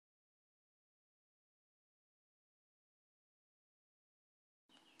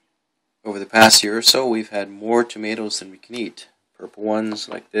Over the past year or so, we've had more tomatoes than we can eat. Purple ones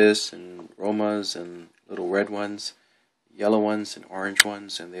like this, and Romas, and little red ones, yellow ones, and orange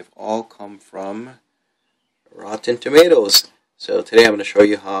ones, and they've all come from rotten tomatoes. So today I'm going to show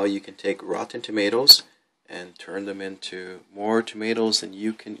you how you can take rotten tomatoes and turn them into more tomatoes than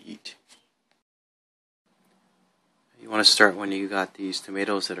you can eat. You want to start when you got these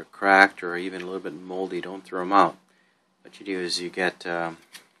tomatoes that are cracked or even a little bit moldy. Don't throw them out. What you do is you get a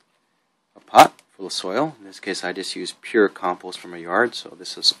pot full of soil. In this case I just use pure compost from my yard, so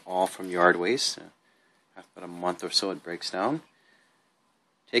this is all from yard waste. After about a month or so it breaks down.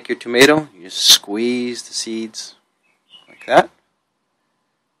 Take your tomato, you just squeeze the seeds like that,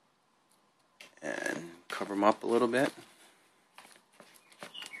 and cover them up a little bit,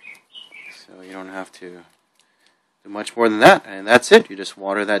 so you don't have to do much more than that. And that's it. You just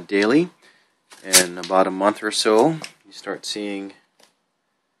water that daily. In about a month or so you start seeing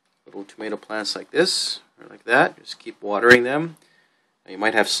little tomato plants like this or like that. Just keep watering them. You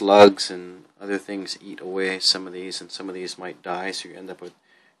might have slugs and other things eat away some of these, and some of these might die, so you end up with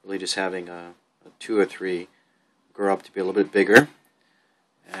really just having a 2 or 3 grow up to be a little bit bigger.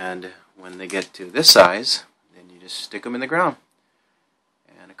 And when they get to this size, then you just stick them in the ground.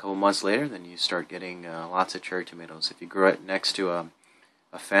 And a couple months later, then you start getting lots of cherry tomatoes. If you grow it next to a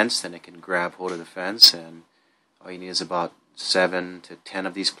fence, then it can grab hold of the fence, and all you need is about 7 to 10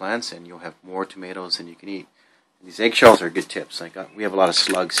 of these plants, and you'll have more tomatoes than you can eat. And these eggshells are good tips. Like we have a lot of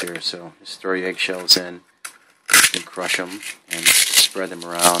slugs here, so just throw your eggshells in, you can crush them and spread them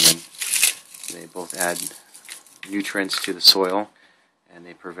around, and they both add nutrients to the soil, and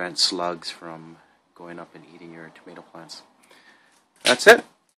they prevent slugs from going up and eating your tomato plants. That's it.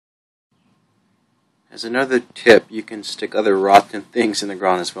 As another tip, you can stick other rotten things in the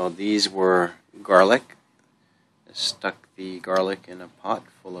ground as well. These were garlic. I stuck the garlic in a pot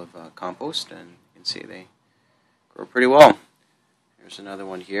full of compost, and you can see they grow pretty well. Here's another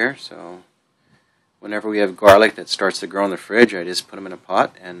one here. So whenever we have garlic that starts to grow in the fridge, I just put them in a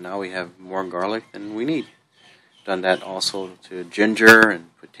pot, and now we have more garlic than we need. Done that also to ginger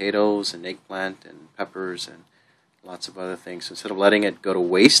and potatoes and eggplant and peppers and lots of other things. So instead of letting it go to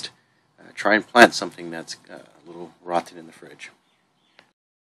waste, try and plant something that's a little rotten in the fridge.